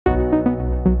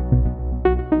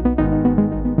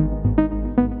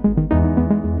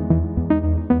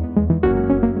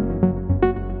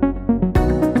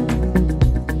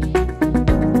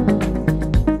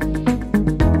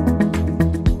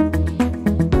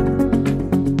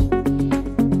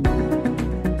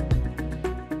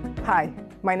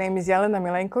My name is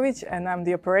Jelena and I'm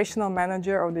the Operational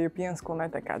Manager of the European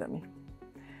Schoolnet Academy.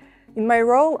 In my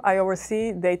role, I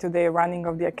oversee day-to-day running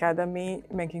of the Academy,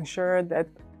 making sure that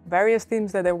various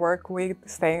teams that I work with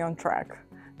stay on track.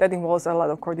 That involves a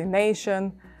lot of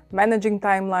coordination, managing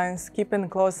timelines, keeping a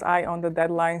close eye on the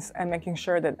deadlines, and making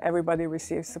sure that everybody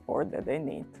receives support that they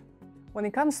need. When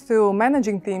it comes to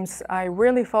managing teams, I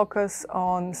really focus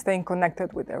on staying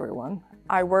connected with everyone.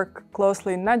 I work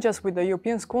closely not just with the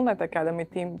European Schoolnet Academy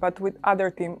team, but with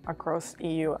other teams across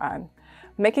EUNA,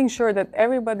 making sure that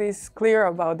everybody is clear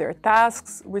about their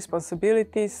tasks,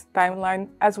 responsibilities, timeline,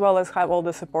 as well as have all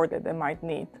the support that they might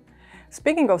need.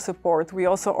 Speaking of support, we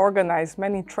also organize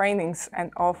many trainings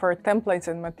and offer templates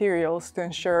and materials to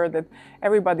ensure that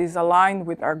everybody is aligned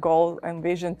with our goal and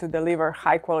vision to deliver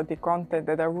high-quality content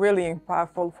that are really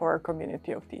impactful for our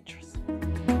community of teachers.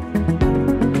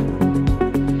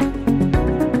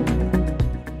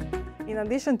 In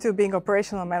addition to being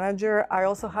operational manager, I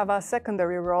also have a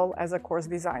secondary role as a course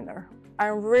designer.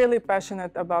 I'm really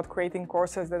passionate about creating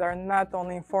courses that are not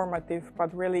only informative,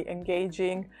 but really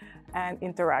engaging and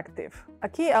interactive. A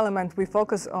key element we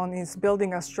focus on is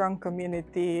building a strong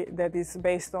community that is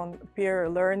based on peer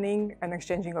learning and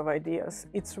exchanging of ideas.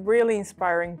 It's really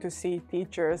inspiring to see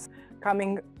teachers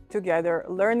coming together,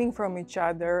 learning from each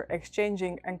other,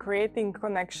 exchanging and creating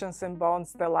connections and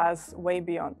bonds that last way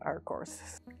beyond our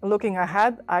courses. Looking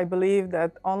ahead, I believe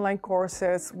that online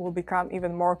courses will become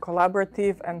even more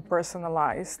collaborative and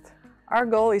personalized. Our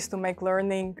goal is to make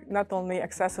learning not only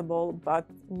accessible, but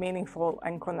meaningful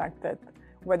and connected.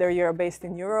 Whether you're based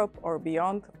in Europe or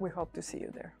beyond, we hope to see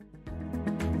you there.